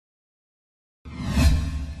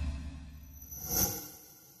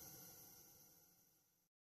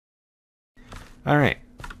Alright.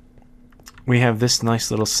 We have this nice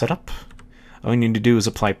little setup. All we need to do is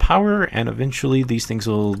apply power, and eventually these things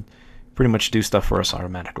will pretty much do stuff for us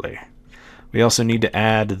automatically. We also need to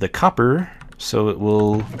add the copper so it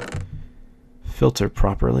will filter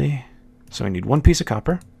properly. So I need one piece of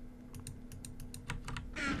copper.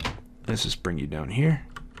 Let's just bring you down here.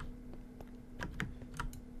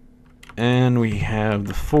 And we have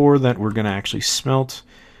the 4 that we're going to actually smelt.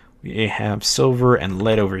 We have silver and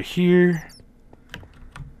lead over here.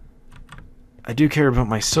 I do care about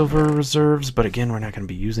my silver reserves, but again, we're not going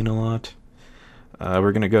to be using a lot.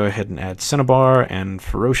 We're going to go ahead and add cinnabar and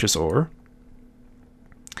ferocious ore.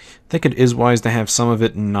 I think it is wise to have some of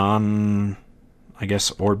it I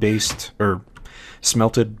guess, ore-based, or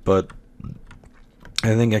smelted, but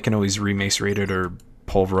I think I can always remacerate it or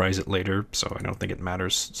pulverize it later, so I don't think it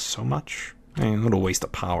matters so much. I mean, a little waste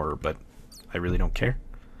of power, but I really don't care.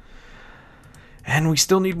 And we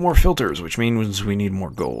still need more filters, which means we need more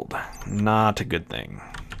gold. Not a good thing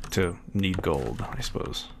to need gold, I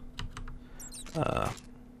suppose.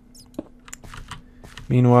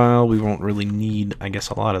 Meanwhile, we won't really need, I guess,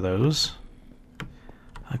 a lot of those.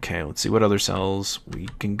 Okay, let's see what other cells. We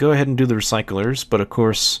can go ahead and do the recyclers, but of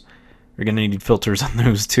course, we're going to need filters on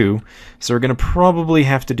those too. So we're going to probably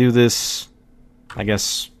have to do this, I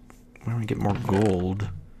guess, where do we get more gold?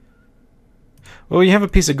 Well, we have a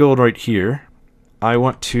piece of gold right here. I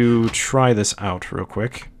want to try this out real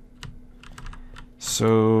quick.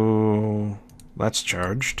 So that's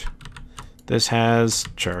charged. This has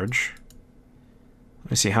charge.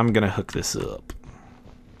 Let me see how I'm going to hook this up.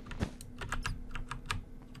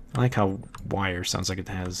 I like how wire sounds like it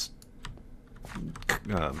has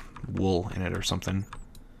wool in it or something.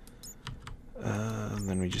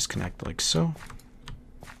 Then we just connect like so.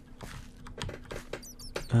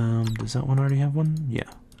 Does that one already have one?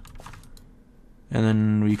 Yeah. And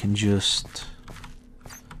then we can just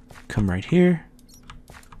come right here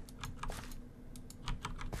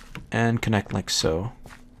and connect like so.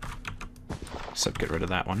 Except get rid of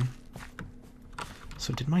that one.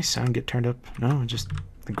 So did my sound get turned up? No, just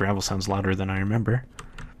the gravel sounds louder than I remember.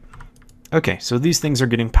 Okay, so these things are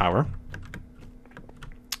getting power.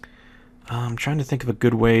 I'm trying to think of a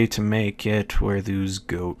good way to make it where those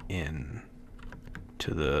go in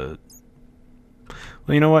to the...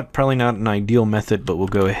 Well, you know what? Probably not an ideal method, but we'll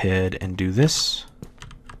go ahead and do this.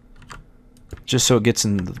 Just so it gets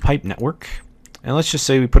in the pipe network. And let's just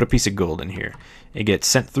say we put a piece of gold in here. It gets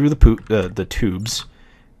sent through the tubes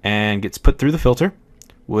and gets put through the filter,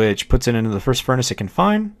 which puts it into the first furnace it can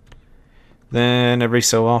find. Then every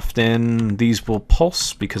so often these will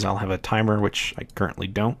pulse because I'll have a timer, which I currently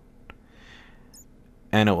don't.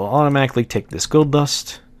 And it will automatically take this gold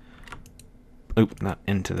dust. Oop, not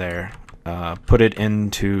into there. Put it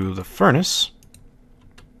into the furnace,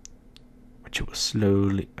 which it will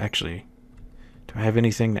slowly... Actually, do I have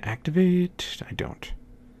anything to activate? I don't.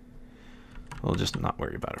 We'll just not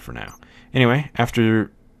worry about it for now. Anyway,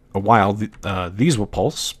 after a while, these will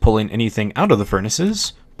pulse, pulling anything out of the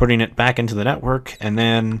furnaces, putting it back into the network, and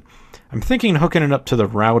then I'm thinking hooking it up to the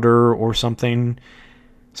router or something,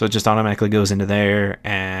 so it just automatically goes into there,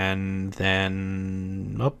 and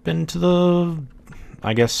then up into the...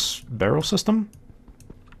 I guess barrel system.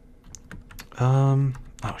 Oh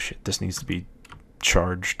shit! This needs to be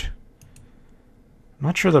charged. I'm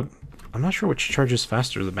not sure which charges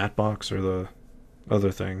faster, the mat box or the other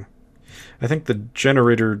thing. I think the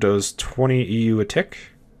generator does 20 EU a tick.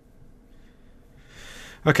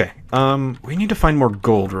 Okay. We need to find more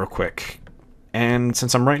gold real quick. And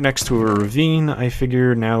since I'm right next to a ravine, I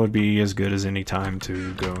figure now would be as good as any time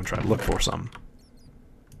to go and try to look for some.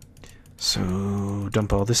 So,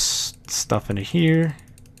 dump all this stuff into here.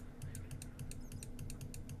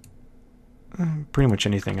 Pretty much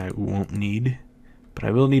anything I won't need. But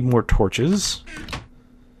I will need more torches.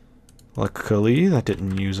 Luckily, that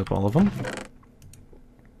didn't use up all of them.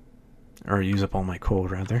 Or use up all my coal,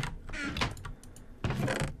 rather.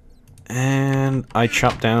 And I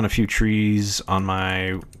chopped down a few trees on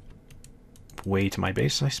my way to my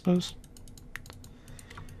base, I suppose.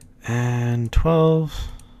 And 12...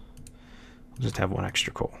 just have one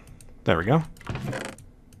extra coal. There we go.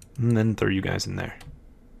 And then throw you guys in there.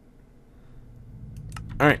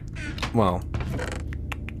 Alright. Well.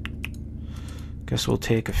 Guess we'll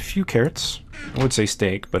take a few carrots. I would say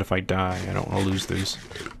steak, but if I die, I don't want to lose these.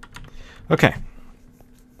 Okay.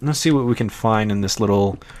 Let's see what we can find in this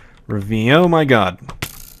little ravine. Oh my god.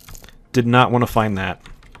 Did not want to find that.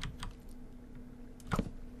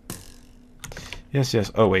 Yes,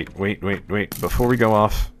 yes. Oh, wait. Before we go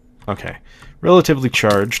off. Okay. Relatively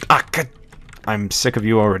charged. Ah, God. I'm sick of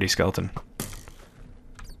you already, skeleton.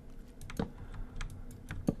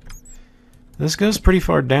 This goes pretty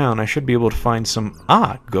far down. I should be able to find some...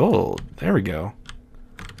 Ah, gold. There we go.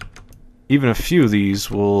 Even a few of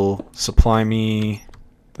these will supply me...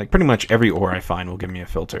 Like, pretty much every ore I find will give me a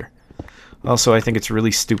filter. Also, I think it's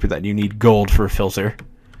really stupid that you need gold for a filter.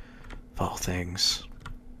 Of all things.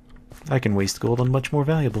 I can waste gold on much more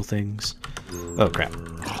valuable things. Oh, crap.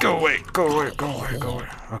 Go away, go away, go away, go away.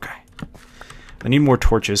 Okay. I need more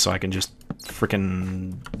torches so I can just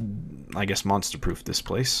frickin', I guess, monster-proof this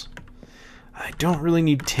place. I don't really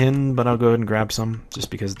need tin, but I'll go ahead and grab some,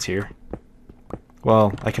 just because it's here.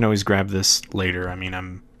 Well, I can always grab this later. I mean,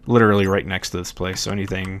 I'm literally right next to this place, so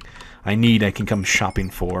anything I need I can come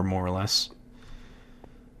shopping for, more or less.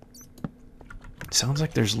 Sounds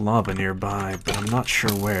like there's lava nearby, but I'm not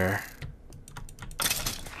sure where.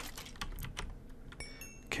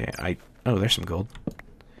 Okay, oh, there's some gold.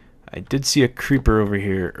 I did see a creeper over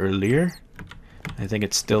here earlier. I think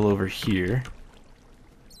it's still over here.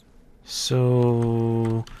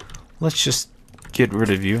 So let's just get rid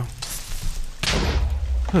of you.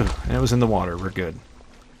 Whew, and it was in the water. We're good.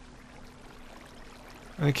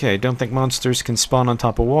 Okay, don't think monsters can spawn on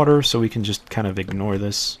top of water, so we can just kind of ignore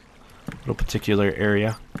this little particular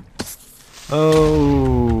area.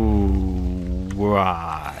 Oh,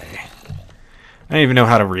 why? I don't even know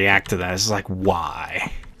how to react to that. It's like,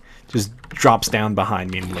 why? Just drops down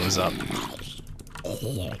behind me and blows up.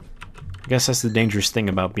 I guess that's the dangerous thing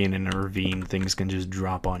about being in a ravine. Things can just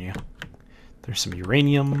drop on you. There's some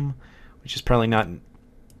uranium, which is probably not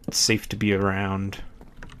safe to be around.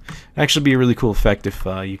 It'd actually be a really cool effect if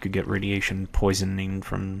you could get radiation poisoning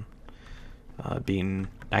from being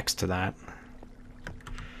next to that.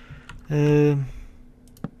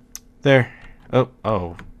 There.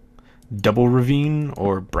 Oh. Double ravine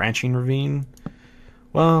or branching ravine.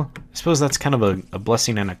 Well, I suppose that's kind of a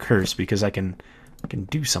blessing and a curse, because I can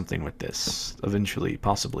do something with this eventually,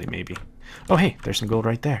 possibly, maybe. Oh, hey, there's some gold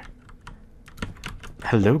right there.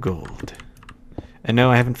 Hello, gold. And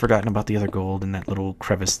no, I haven't forgotten about the other gold in that little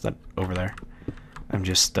crevice that over there. I'm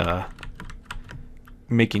just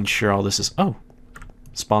making sure all this is... Oh,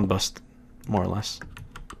 spawn bust, more or less.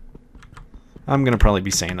 I'm going to probably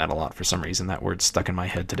be saying that a lot for some reason. That word's stuck in my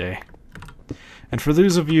head today. And for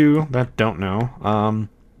those of you that don't know,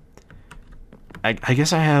 I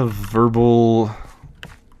guess I have verbal...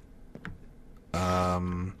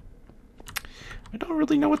 I don't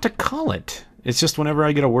really know what to call it. It's just whenever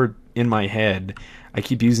I get a word in my head, I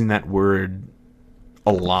keep using that word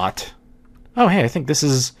a lot. Oh, hey, I think this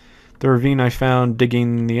is the ravine I found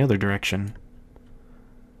digging the other direction.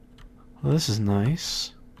 Well, this is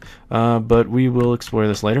nice. But we will explore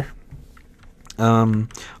this later. A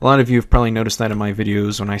lot of you have probably noticed that in my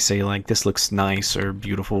videos when I say, like, this looks nice or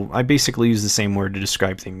beautiful. I basically use the same word to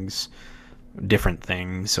describe things, different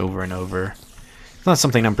things, over and over. It's not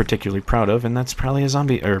something I'm particularly proud of, and that's probably a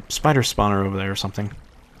zombie or spider spawner over there or something.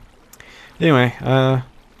 Anyway,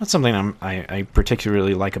 that's something I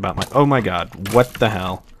particularly like about my... Oh my god, what the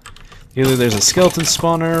hell? Either there's a skeleton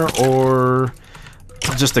spawner or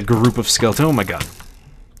just a group of skeletons. Oh my god.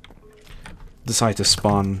 Decide to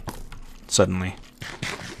spawn suddenly.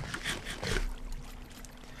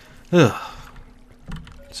 Ugh.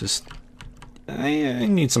 It's just... I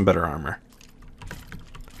need some better armor.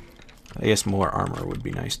 I guess more armor would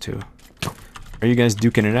be nice too. Are you guys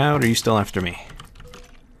duking it out, or are you still after me?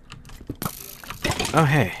 Oh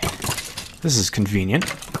hey. This is convenient.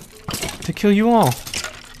 To kill you all.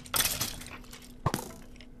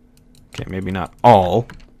 Okay, maybe not all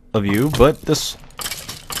of you, but this...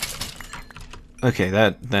 Okay,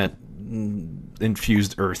 that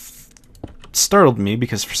infused earth startled me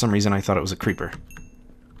because for some reason I thought it was a creeper.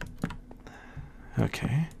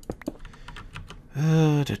 Okay.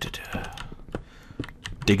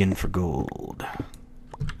 Digging for gold.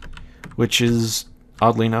 Which is,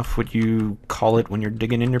 oddly enough, what you call it when you're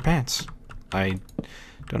digging in your pants. I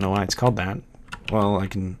don't know why it's called that. Well, I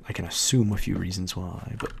can assume a few reasons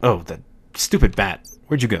why, but... Oh, that stupid bat.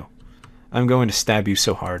 Where'd you go? I'm going to stab you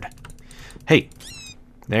so hard. Hey,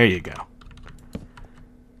 there you go.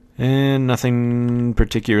 And nothing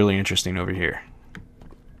particularly interesting over here.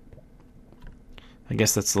 I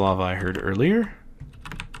guess that's the lava I heard earlier.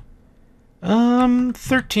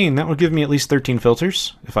 13. That would give me at least 13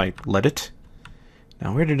 filters, if I let it.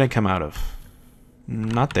 Now, where did I come out of?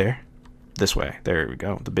 Not there. This way. There we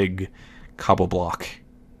go. The big cobble block.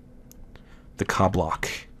 The coblock.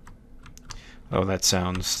 Oh, that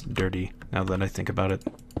sounds dirty, now that I think about it.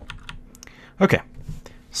 Okay.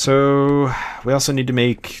 So, we also need to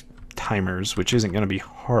make timers, which isn't going to be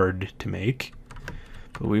hard to make.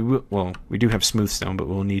 But we will, well, we do have smooth stone, but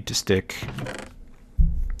we'll need to stick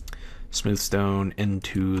smooth stone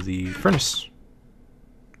into the furnace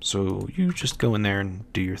So you just go in there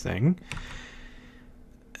and do your thing.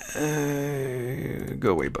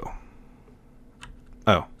 Go away, Bo.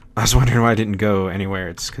 Oh, I was wondering why I didn't go anywhere.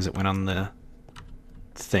 It's because it went on the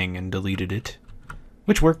thing and deleted it,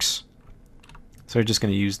 which works. So we're just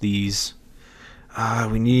going to use these.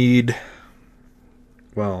 We need...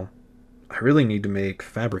 Well, I really need to make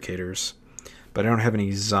fabricators, but I don't have any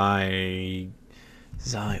what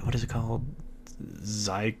is it called?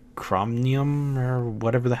 Zychromium or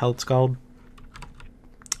whatever the hell it's called.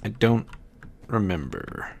 I don't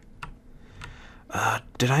remember.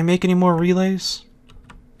 Did I make any more relays?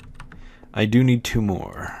 I do need 2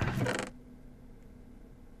 more.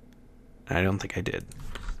 I don't think I did.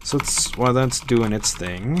 So while that's doing its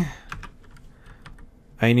thing,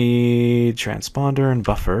 I need transponder and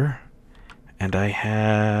buffer, and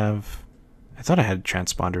I thought I had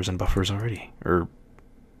transponders and buffers already, or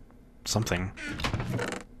something.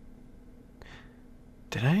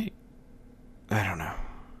 Did I? I don't know.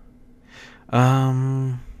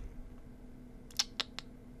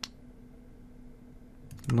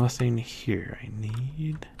 Nothing here. I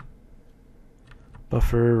need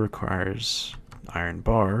buffer requires iron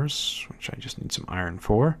bars, which I just need some iron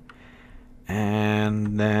for.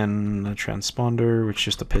 And then a transponder, which is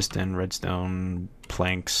just a piston, redstone,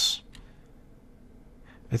 planks.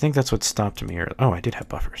 I think that's what stopped me. Oh, I did have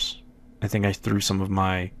buffers. I think I threw some of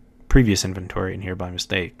my previous inventory in here by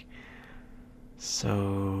mistake.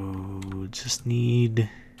 So, just need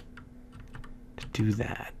to do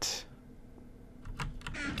that.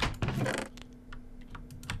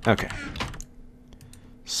 Okay.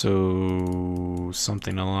 So,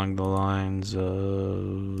 something along the lines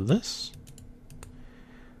of this.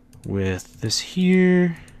 With this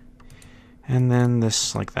here. And then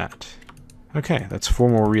this like that. Okay, that's 4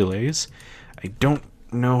 more relays. I don't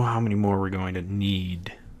know how many more we're going to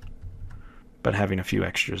need, but having a few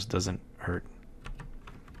extras doesn't hurt.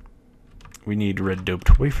 We need red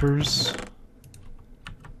doped wafers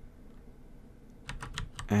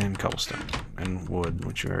and cobblestone and wood,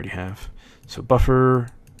 which we already have. So buffer,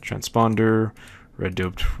 transponder, red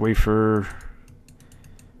doped wafer,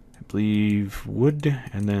 I believe wood,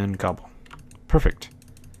 and then cobble. Perfect.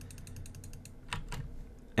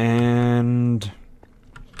 And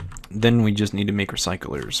then we just need to make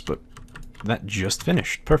recyclers, but that just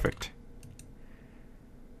finished. Perfect.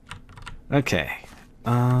 Okay.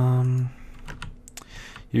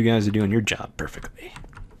 You guys are doing your job perfectly.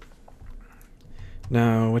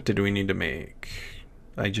 Now, what did we need to make?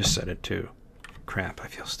 I just said it too. Crap, I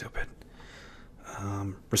feel stupid.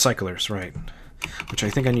 Recyclers, right. Which I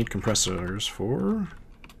think I need compressors for.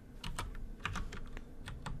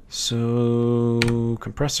 So,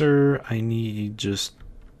 compressor, I need just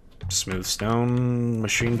smooth stone,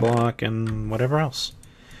 machine block, and whatever else.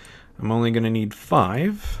 I'm only going to need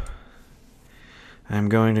 5. I'm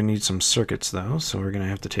going to need some circuits, though, so we're going to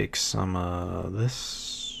have to take some of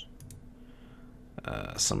this,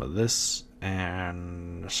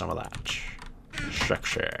 and some of that.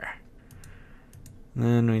 Structure.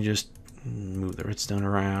 Then we just move the redstone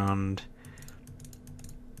around,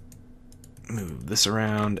 move this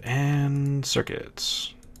around, and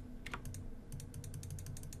circuits.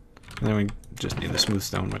 And then we just need the smooth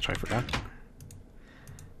stone, which I forgot.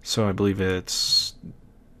 So I believe it's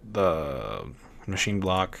the machine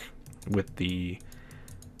block with the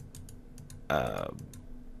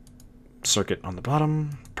circuit on the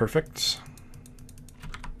bottom. Perfect.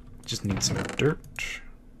 Just need some dirt.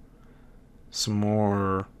 Some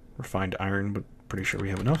more refined iron, but pretty sure we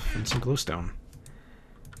have enough. And some glowstone.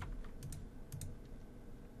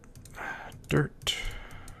 Dirt.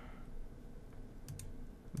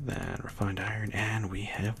 Then refined iron, and we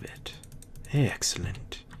have it.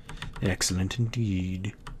 Excellent. Excellent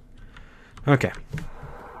indeed. Okay.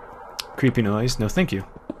 Creepy noise. No, thank you.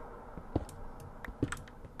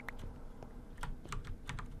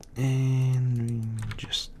 And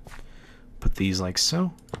just put these like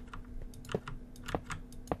so.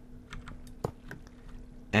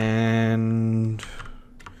 And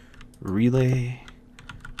relay.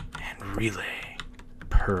 And relay.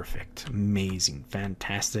 Perfect. Amazing.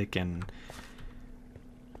 Fantastic. And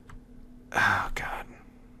oh god.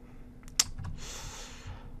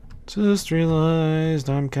 Just realized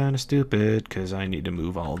I'm kind of stupid because I need to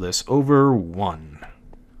move all this over 1.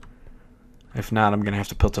 If not, I'm going to have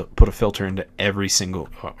to put a filter into every single,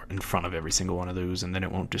 in front of every single one of those, and then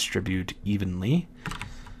it won't distribute evenly.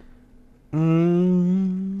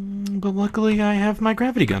 But luckily I have my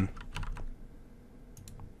gravity gun.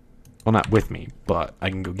 Well, not with me, but I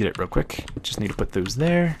can go get it real quick. Just need to put those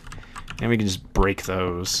there, and we can just break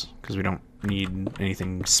those because we don't need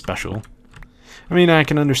anything special. I mean, I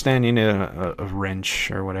can understand you need a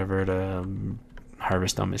wrench or whatever to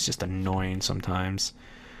harvest them. It's just annoying sometimes.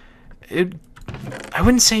 I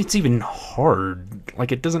wouldn't say it's even hard.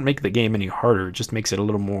 Like, it doesn't make the game any harder. It just makes it a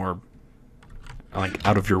little more, like,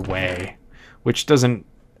 out of your way. Which doesn't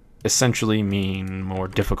essentially mean more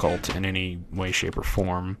difficult in any way, shape, or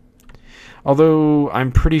form. Although,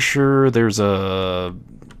 I'm pretty sure there's a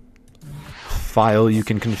file you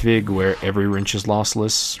can config where every wrench is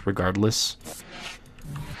lossless, regardless.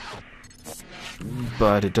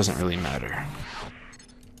 But it doesn't really matter.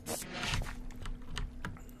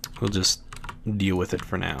 We'll just deal with it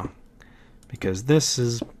for now, because this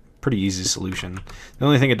is a pretty easy solution. The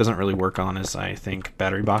only thing it doesn't really work on is, I think,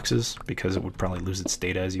 battery boxes, because it would probably lose its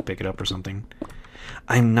data as you pick it up or something.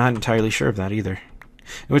 I'm not entirely sure of that either.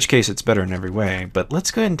 In which case, it's better in every way, but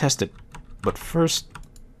let's go ahead and test it. But first...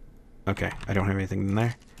 Okay, I don't have anything in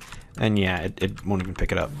there. And yeah, it won't even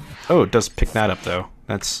pick it up. Oh, it does pick that up, though.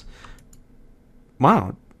 That's... Wow,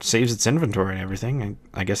 it saves its inventory and everything.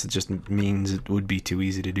 I guess it just means it would be too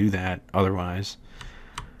easy to do that otherwise.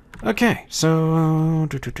 Okay, so...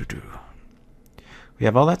 We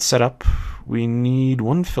have all that set up. We need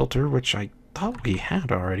one filter, which I thought we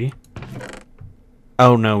had already.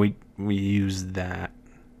 Oh, no, we used that.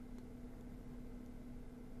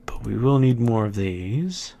 But we will need more of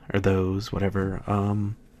these, or those, whatever.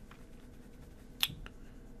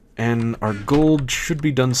 And our gold should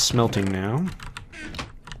be done smelting now,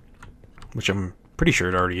 which I'm pretty sure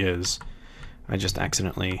it already is. I just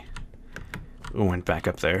accidentally went back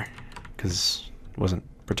up there because I wasn't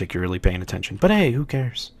particularly paying attention. But hey, who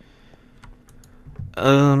cares?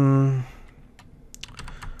 One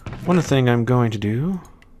thing I'm going to do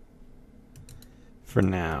for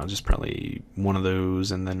now, just probably one of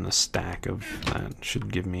those and then a stack of that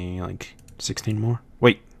should give me like 16 more.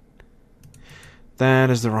 Wait, that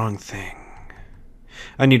is the wrong thing.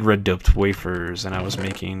 I need red doped wafers, and I was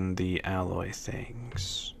making the alloy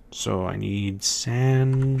things. So I need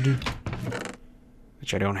sand,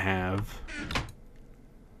 which I don't have.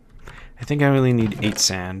 I think I really need 8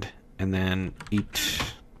 sand, and then 8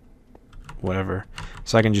 whatever.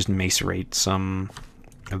 So I can just macerate some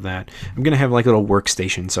of that. I'm going to have like a little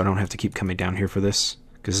workstation, so I don't have to keep coming down here for this,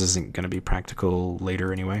 because this isn't going to be practical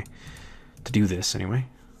later anyway. To do this, anyway.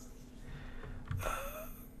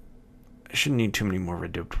 I shouldn't need too many more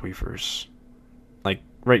red doped wafers. Like,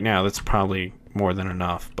 right now, that's probably more than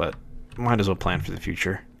enough, but might as well plan for the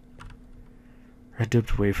future. Red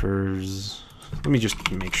doped wafers... Let me just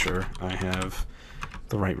make sure I have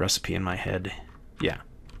the right recipe in my head. Yeah.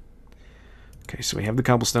 Okay, so we have the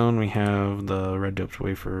cobblestone, we have the red doped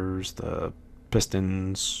wafers, the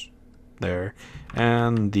pistons there,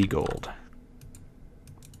 and the gold.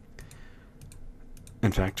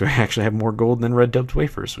 In fact, we actually have more gold than red doped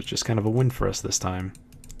wafers, which is kind of a win for us this time.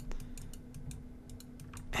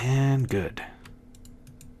 And good.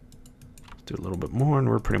 Let's do a little bit more, and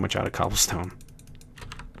we're pretty much out of cobblestone.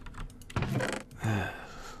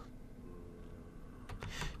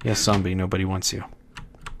 Yes, zombie, nobody wants you.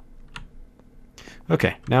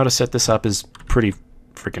 Okay, now to set this up is pretty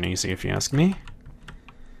freaking easy, if you ask me.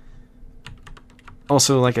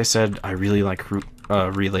 Also, like I said, I really like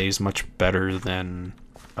relays much better than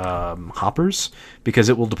hoppers, because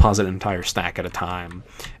it will deposit an entire stack at a time,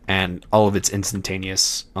 and all of it's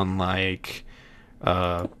instantaneous, unlike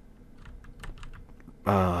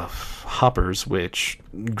hoppers, which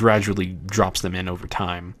gradually drops them in over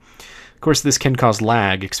time. Of course, this can cause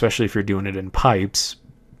lag, especially if you're doing it in pipes,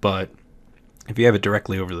 but if you have it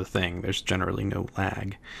directly over the thing, there's generally no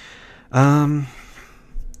lag.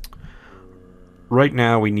 Right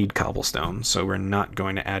now we need cobblestone, so we're not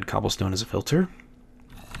going to add cobblestone as a filter.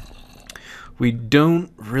 We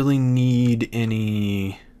don't really need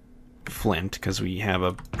any flint, because we have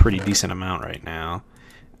a pretty decent amount right now.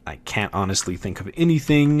 I can't honestly think of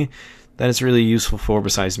anything that it's really useful for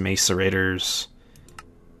besides macerators.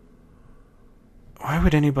 Why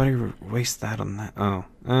would anybody waste that on that? Oh,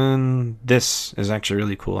 and this is actually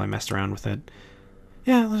really cool. I messed around with it.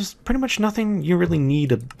 Yeah, there's pretty much nothing you really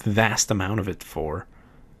need a vast amount of it for.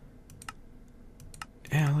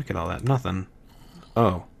 Yeah, look at all that. Nothing.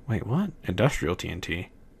 Oh, wait, what? Industrial TNT.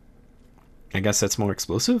 I guess that's more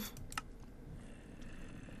explosive?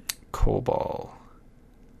 Cobalt.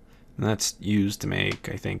 And that's used to make,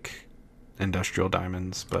 I think, industrial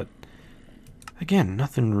diamonds, but again,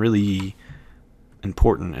 nothing really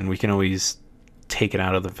important, and we can always take it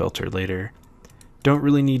out of the filter later. Don't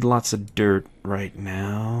really need lots of dirt right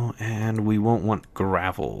now, and we won't want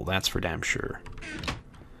gravel, that's for damn sure.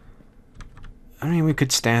 I mean, we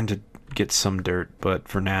could stand to get some dirt, but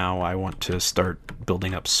for now I want to start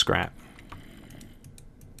building up scrap.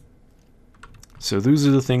 So those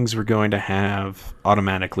are the things we're going to have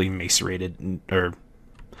automatically macerated, or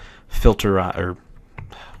filter, or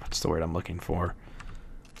what's the word I'm looking for?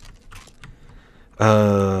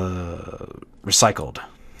 Recycled.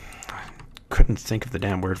 Couldn't think of the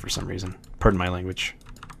damn word for some reason. Pardon my language.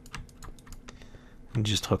 And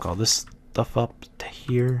just hook all this stuff up to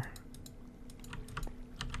here.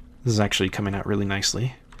 This is actually coming out really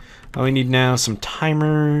nicely. All we need now, some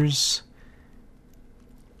timers.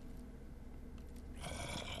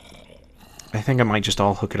 I think I might just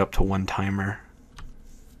all hook it up to one timer.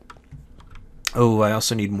 Oh, I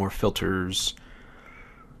also need more filters.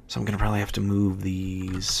 So I'm going to probably have to move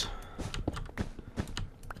these.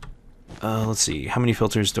 Let's see. How many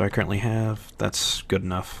filters do I currently have? That's good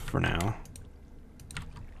enough for now.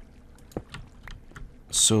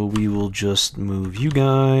 So we will just move you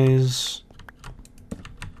guys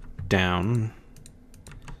down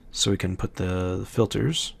so we can put the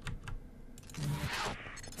filters.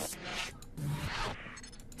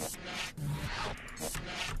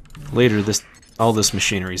 Later, all this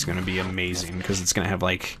machinery is going to be amazing because it's going to have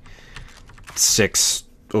like 6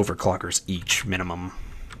 overclockers each minimum.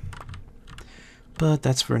 But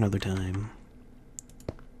that's for another time.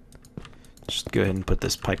 Just go ahead and put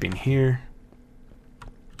this piping here.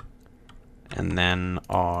 And then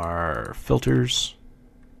our filters.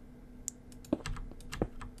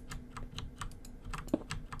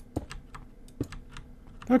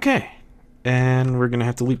 Okay. And we're going to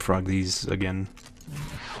have to leapfrog these again.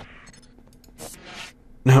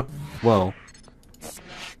 No, well,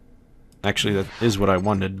 actually that is what I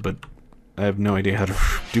wanted, but I have no idea how to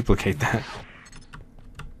duplicate that.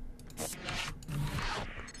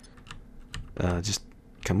 Just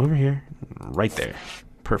come over here, right there.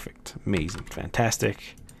 Perfect, amazing,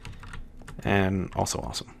 fantastic, and also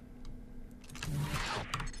awesome.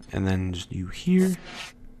 And then just you here,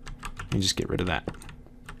 and just get rid of that.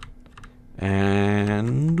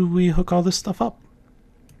 And we hook all this stuff up.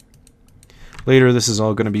 Later, this is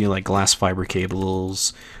all going to be like glass fiber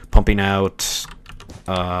cables, pumping out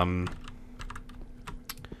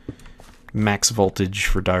max voltage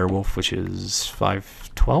for Direwolf, which is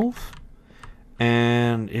 512,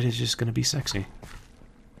 and it is just going to be sexy.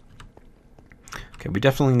 Okay, we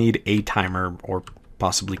definitely need a timer, or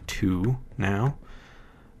possibly 2 now.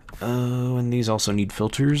 And these also need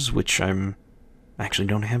filters, which I actually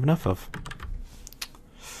don't have enough of.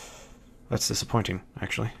 That's disappointing,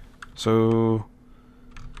 actually. So,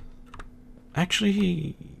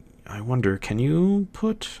 actually, I wonder, can you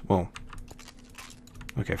put, well,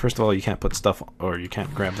 okay, first of all, you can't put stuff, or you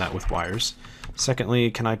can't grab that with wires. Secondly,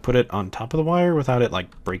 can I put it on top of the wire without it,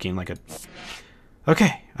 like, breaking like a,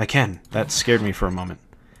 okay, I can. That scared me for a moment.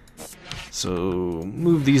 So,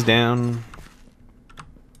 move these down.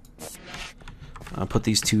 I'll put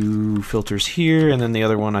these 2 filters here, and then the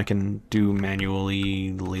other one I can do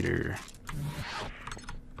manually later.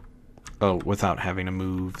 Oh, without having to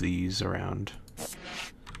move these around.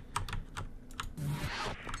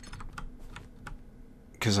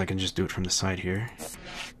 Because I can just do it from the side here.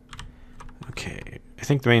 Okay, I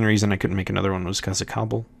think the main reason I couldn't make another one was because of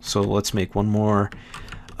cobble. So let's make one more.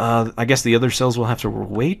 I guess the other cells will have to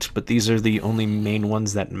wait, but these are the only main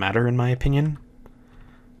ones that matter in my opinion.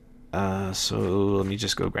 So let me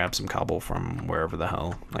just go grab some cobble from wherever the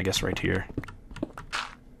hell. I guess right here.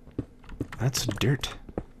 That's dirt.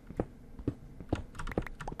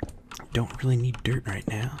 Don't really need dirt right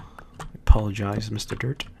now. I apologize, Mr.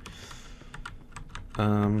 Dirt.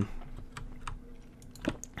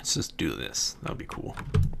 Let's just do this. That'll be cool.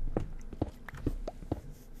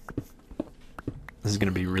 This is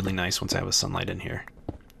gonna be really nice once I have a sunlight in here.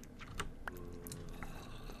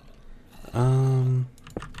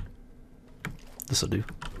 This'll do.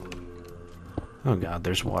 Oh god,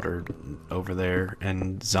 there's water over there,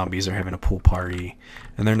 and zombies are having a pool party,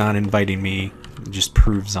 and they're not inviting me. It just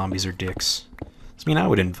proves zombies are dicks. I mean, I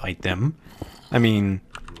would invite them. I mean,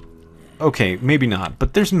 okay, maybe not,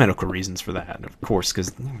 but there's medical reasons for that, of course,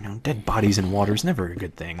 because, you know, dead bodies in water is never a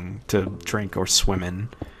good thing to drink or swim in.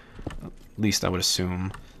 At least I would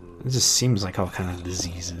assume. It just seems like all kinds of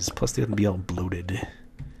diseases, plus they would be all bloated.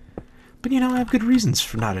 But, you know, I have good reasons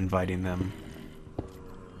for not inviting them.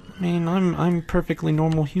 I mean, I'm perfectly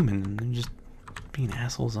normal human, and they're just being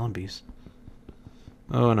asshole zombies.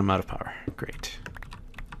 Oh, and I'm out of power. Great.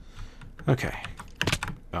 Okay.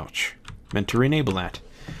 Ouch. Meant to re-enable that.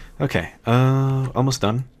 Okay, almost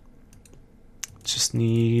done. Just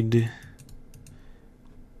need...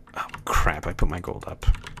 Oh, crap, I put my gold up.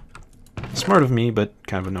 Smart of me, but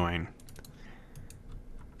kind of annoying.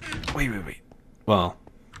 Wait. Well,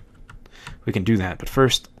 we can do that, but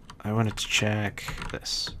first, I wanted to check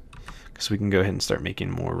this. So we can go ahead and start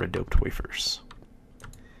making more red doped wafers.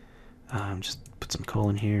 Just put some coal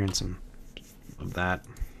in here and some of that.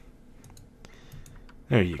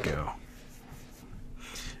 There you go.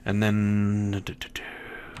 And then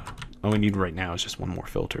all we need right now is just one more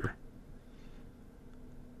filter.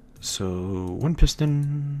 So 1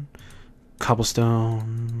 piston,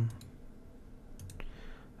 cobblestone,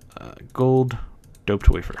 gold, doped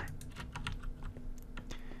wafer.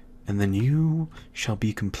 And then you shall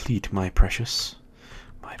be complete, my precious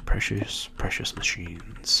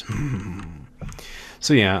machines.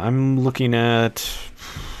 So yeah, I'm looking at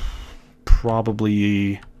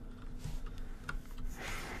probably,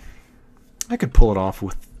 I could pull it off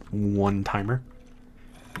with 1 timer.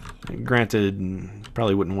 Granted,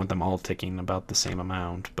 probably wouldn't want them all ticking about the same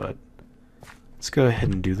amount, but let's go ahead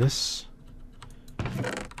and do this.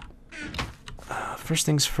 First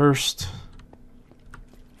things first.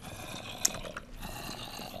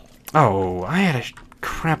 Oh, I had a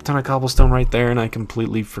crap ton of cobblestone right there, and I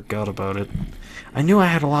completely forgot about it. I knew I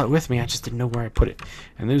had a lot with me, I just didn't know where I put it.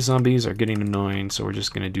 And those zombies are getting annoying, so we're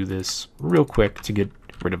just going to do this real quick to get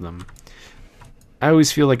rid of them. I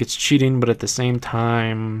always feel like it's cheating, but at the same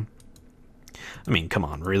time, I mean, come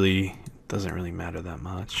on, really? It doesn't really matter that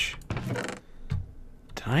much.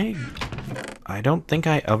 I don't think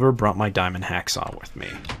I ever brought my diamond hacksaw with me.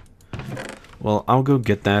 Well, I'll go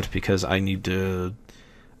get that because I need to...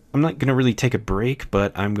 I'm not going to really take a break,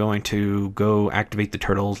 but I'm going to go activate the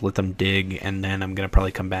turtles, let them dig, and then I'm going to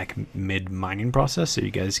probably come back mid-mining process so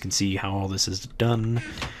you guys can see how all this is done.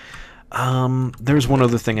 There's one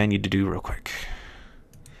other thing I need to do real quick.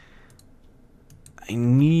 I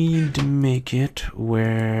need to make it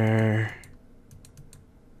where...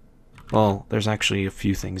 Well, there's actually a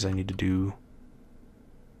few things I need to do.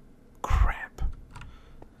 Crap.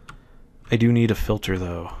 I do need a filter,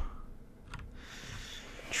 though.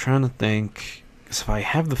 Trying to think, because if I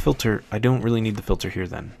have the filter, I don't really need the filter here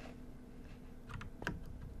then.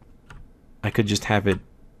 I could just have it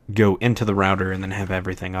go into the router and then have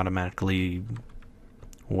everything automatically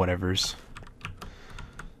whatevers.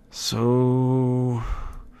 So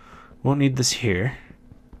won't need this here.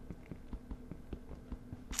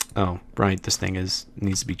 Oh, right, this thing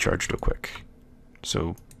needs to be charged real quick.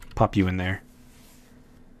 So pop you in there.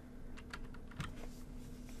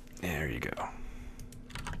 There you go.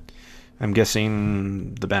 I'm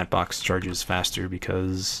guessing the bat box charges faster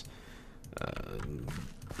because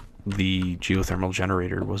the geothermal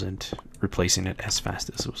generator wasn't replacing it as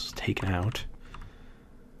fast as it was taken out.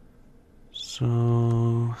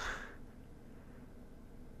 So...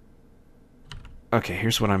 okay,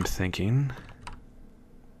 here's what I'm thinking.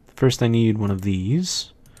 First I need one of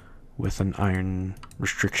these with an iron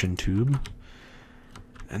restriction tube.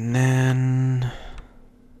 And then...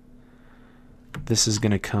 this is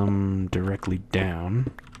going to come directly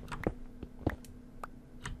down.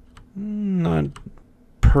 Not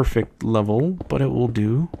perfect level, but it will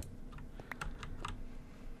do.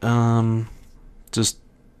 Just,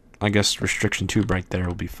 I guess, restriction tube right there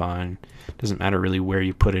will be fine. Doesn't matter really where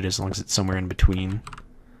you put it as long as it's somewhere in between.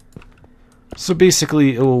 So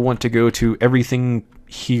basically, it will want to go to everything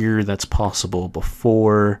here that's possible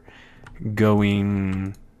before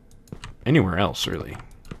going anywhere else, really.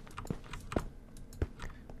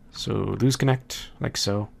 So those connect like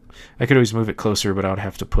so. I could always move it closer, but I would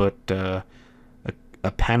have to put a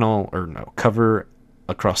panel or no cover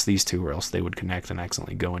across these two, or else they would connect and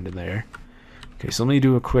accidentally go into there. Okay, so let me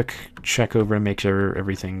do a quick check over and make sure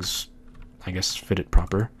everything's, I guess, fitted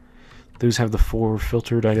proper. Those have the 4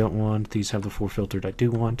 filtered I don't want. These have the 4 filtered I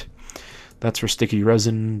do want. That's for sticky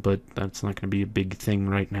resin, but that's not going to be a big thing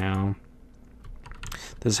right now.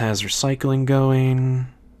 This has recycling going.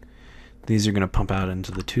 These are going to pump out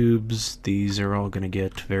into the tubes. These are all going to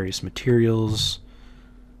get various materials.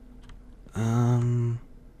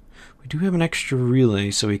 We do have an extra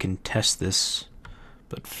relay so we can test this.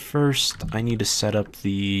 But first, I need to set up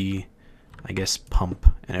the, I guess, pump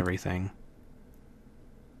and everything.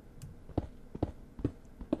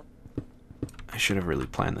 I should have really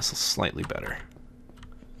planned this slightly better.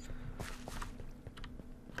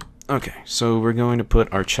 Okay, so we're going to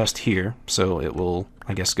put our chest here, so it will,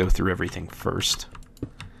 I guess, go through everything first.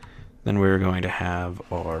 Then we're going to have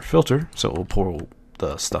our filter, so it will pour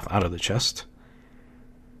the stuff out of the chest.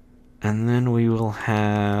 And then we will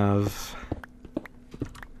have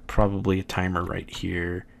probably a timer right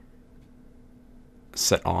here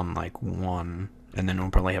set on like 1, and then we'll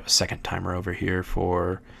probably have a second timer over here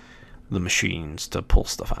for the machines to pull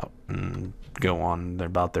stuff out and go on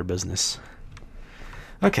about their business.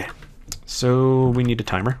 Okay, so we need a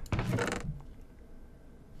timer.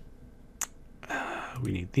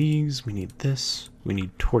 We need these, we need this, we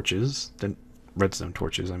need torches, the redstone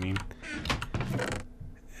torches, I mean.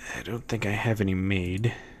 I don't think I have any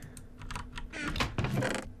made.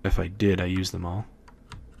 If I did, I used them all.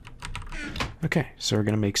 Okay, so we're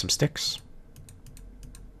gonna make some sticks.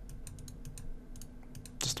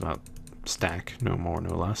 Just about stack, no more,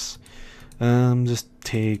 no less. Just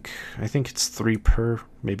take, I think it's 3 per,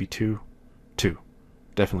 maybe 2. 2.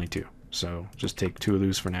 Definitely 2. So just take 2 of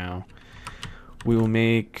those for now. We will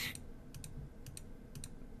make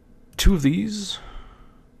 2 of these.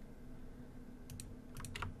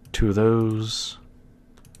 2 of those.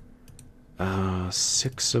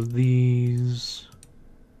 6 of these.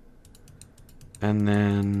 And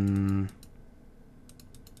then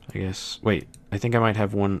I guess, wait, I think I might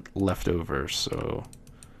have one left over, so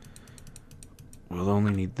we'll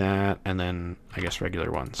only need that, and then I guess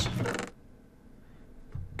regular ones.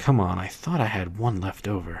 Come on, I thought I had one left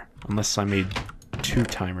over. Unless I made 2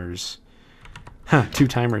 timers. Huh, 2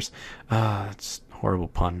 timers. It's a horrible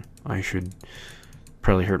pun. I should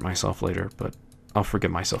probably hurt myself later, but I'll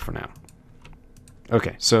forgive myself for now.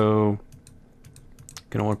 Okay, so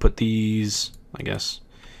gonna want to put these, I guess,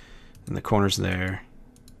 in the corners there.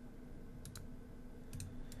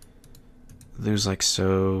 There's like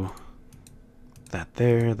so. That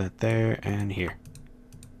there, and here.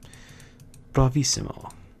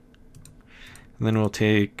 Bravissimo. And then we'll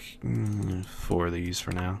take 4 of these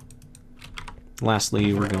for now.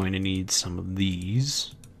 Lastly, we're going to need some of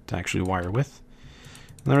these to actually wire with.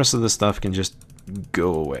 And the rest of the stuff can just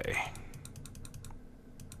go away.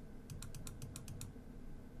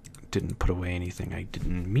 Didn't put away anything I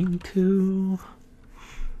didn't mean to.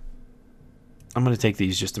 I'm going to take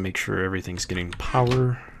these just to make sure everything's getting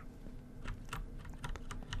power.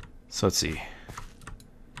 So let's see.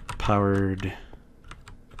 Powered.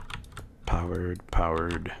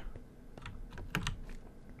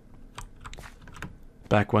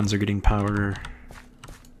 Back ones are getting power.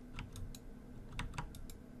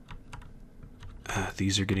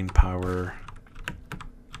 These are getting power.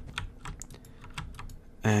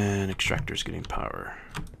 And extractor's getting power.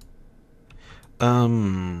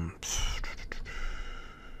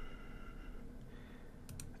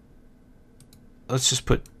 Let's just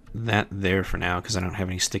put that there for now because I don't have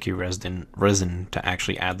any sticky resin to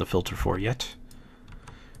actually add the filter for yet.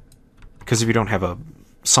 Because if you don't have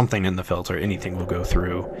something in the filter, anything will go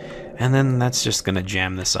through, and then that's just gonna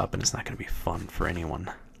jam this up, and it's not gonna be fun for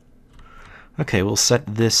anyone. Okay, we'll set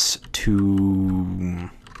this to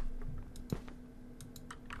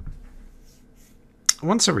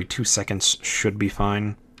once every 2 seconds should be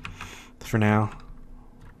fine for now.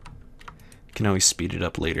 You can always speed it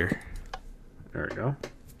up later. There we go.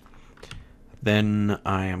 Then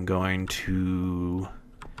I am going to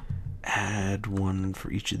add one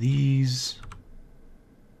for each of these. I'm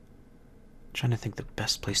trying to think the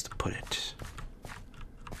best place to put it.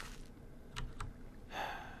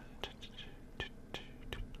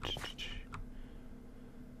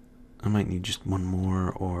 I might need just one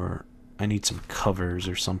more, or I need some covers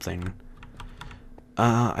or something.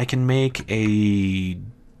 I can make a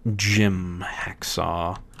gem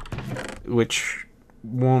hacksaw, which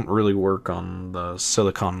won't really work on the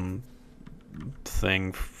silicon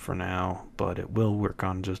thing for now, but it will work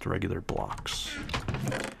on just regular blocks,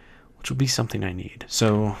 which will be something I need.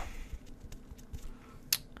 So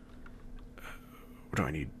what do I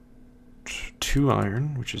need? 2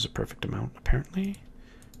 iron, which is a perfect amount apparently,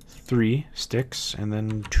 3 sticks, and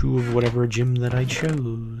then 2 of whatever gem that I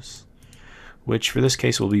chose, which for this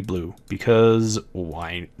case will be blue, because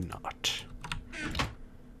why not?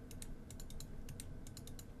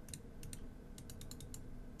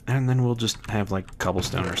 And then we'll just have like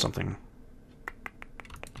cobblestone or something.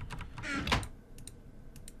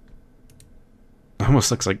 Almost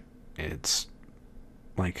looks like it's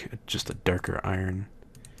like just a darker iron.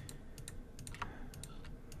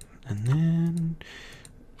 And then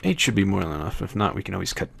 8 should be more than enough. If not, we can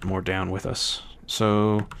always cut more down with us.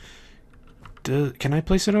 So can I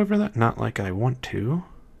place it over that? Not like I want to.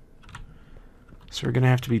 So we're gonna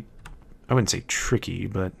have to be, I wouldn't say tricky,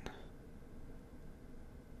 but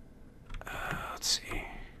let's see.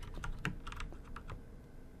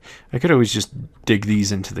 I could always just dig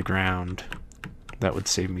these into the ground. That would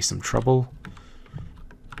save me some trouble.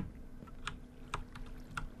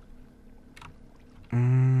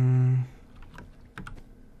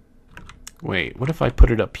 Wait, what if I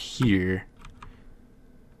put it up here?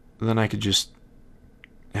 Then I could just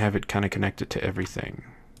have it kind of connected to everything.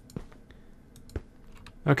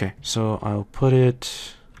 Okay, so I'll put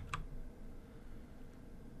it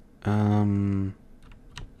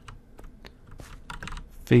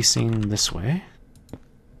facing this way.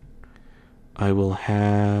 I will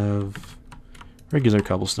have regular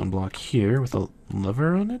cobblestone block here with a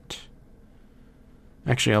lever on it.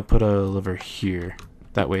 Actually, I'll put a lever here.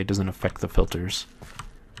 That way it doesn't affect the filters.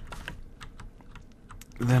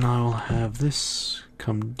 Then I'll have this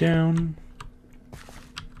come down.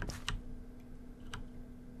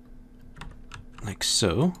 Like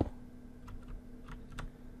so.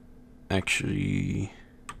 Actually,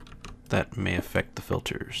 that may affect the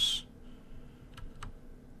filters.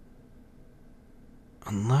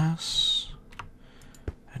 Unless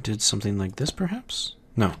I did something like this, perhaps?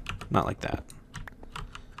 No, not like that.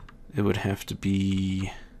 It would have to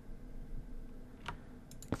be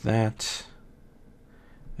like that,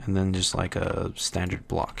 and then just like a standard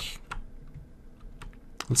block.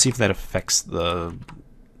 Let's see if that affects the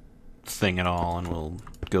thing at all, and we'll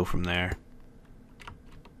go from there.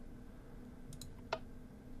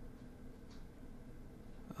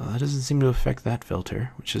 That doesn't seem to affect that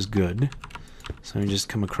filter, which is good. So we just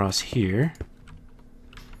come across here.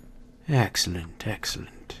 Excellent,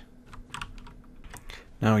 excellent.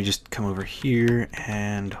 Now we just come over here,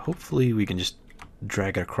 and hopefully we can just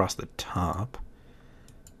drag it across the top.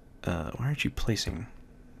 Why aren't you placing?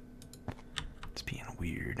 It's being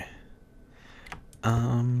weird.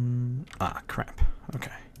 Crap.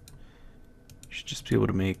 Okay. Should just be able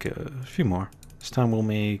to make a few more. This time we'll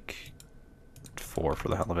make 4 for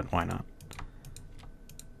the hell of it. Why not?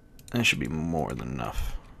 That should be more than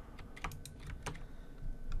enough.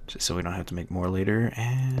 Just so we don't have to make more later.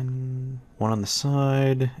 And 1 on the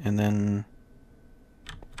side, and then,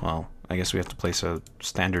 well, I guess we have to place a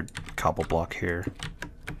standard cobble block here.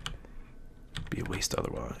 Be a waste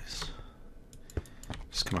otherwise.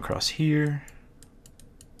 Just come across here.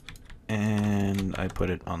 And I put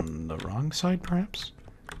it on the wrong side, perhaps?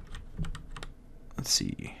 Let's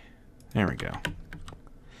see. There we go.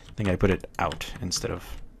 I think I put it out instead of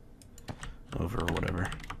over or whatever.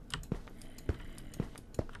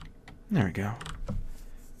 There we go.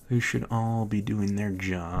 These should all be doing their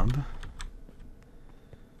job.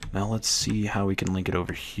 Now let's see how we can link it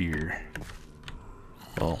over here.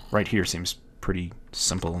 Well, right here seems pretty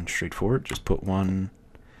simple and straightforward. Just put one,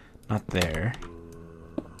 not there.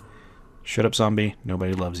 Shut up, zombie.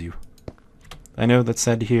 Nobody loves you. I know that's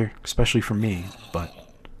sad to hear, especially from me, but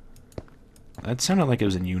that sounded like it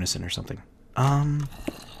was in unison or something.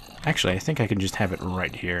 Actually, I think I can just have it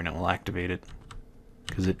right here and it will activate it,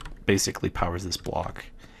 because it basically powers this block.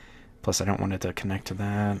 Plus, I don't want it to connect to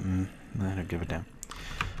that, and I don't give a damn.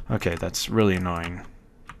 Okay, that's really annoying.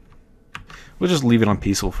 We'll just leave it on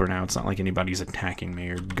peaceful for now. It's not like anybody's attacking me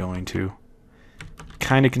or going to.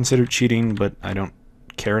 Kind of consider cheating, but I don't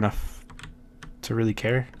care enough to really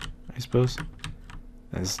care, I suppose.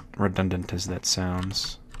 As redundant as that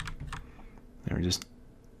sounds. Then we just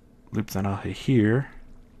loop that out of here.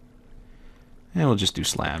 And we'll just do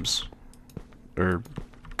slabs. Or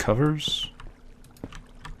covers.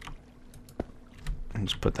 And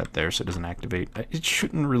just put that there so it doesn't activate. It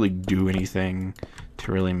shouldn't really do anything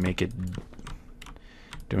to really make it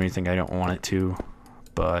do anything I don't want it to.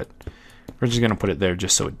 But we're just going to put it there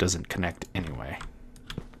just so it doesn't connect anyway.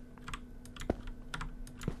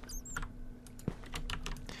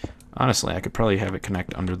 Honestly, I could probably have it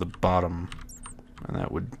connect under the bottom, and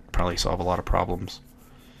that would probably solve a lot of problems.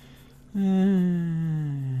 You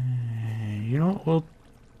know what? We'll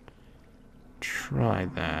try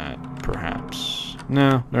that, perhaps.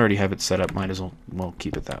 No, I already have it set up. Might as well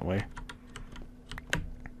keep it that way.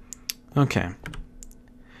 Okay.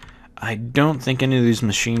 I don't think any of these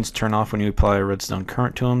machines turn off when you apply a redstone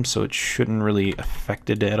current to them, so it shouldn't really affect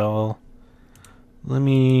it at all. Let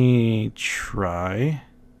me try.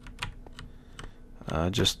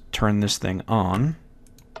 Just turn this thing on.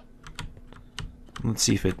 Let's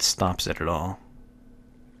see if it stops it at all.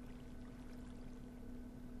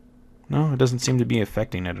 No, it doesn't seem to be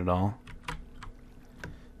affecting it at all.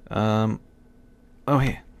 Oh,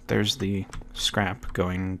 hey, there's the scrap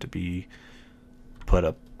going to be put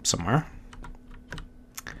up somewhere.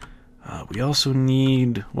 We also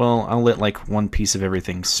need, well, I'll let like one piece of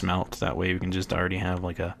everything smelt. That way we can just already have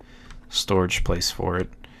like a storage place for it.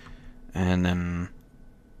 And then,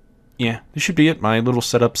 yeah, this should be it. My little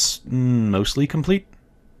setup's mostly complete.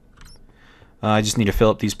 I just need to fill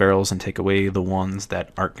up these barrels and take away the ones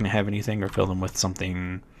that aren't going to have anything, or fill them with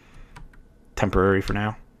something temporary for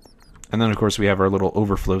now. And then, of course, we have our little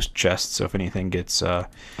overflow chest, so if anything gets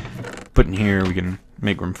put in here, we can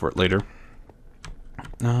make room for it later.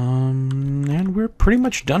 And we're pretty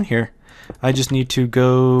much done here. I just need to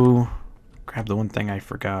go grab the one thing I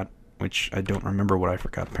forgot, which I don't remember what I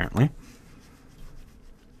forgot, apparently.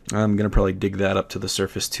 I'm going to probably dig that up to the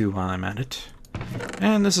surface, too, while I'm at it.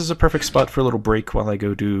 And this is a perfect spot for a little break while I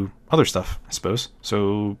go do other stuff, I suppose.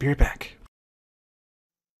 So be right back.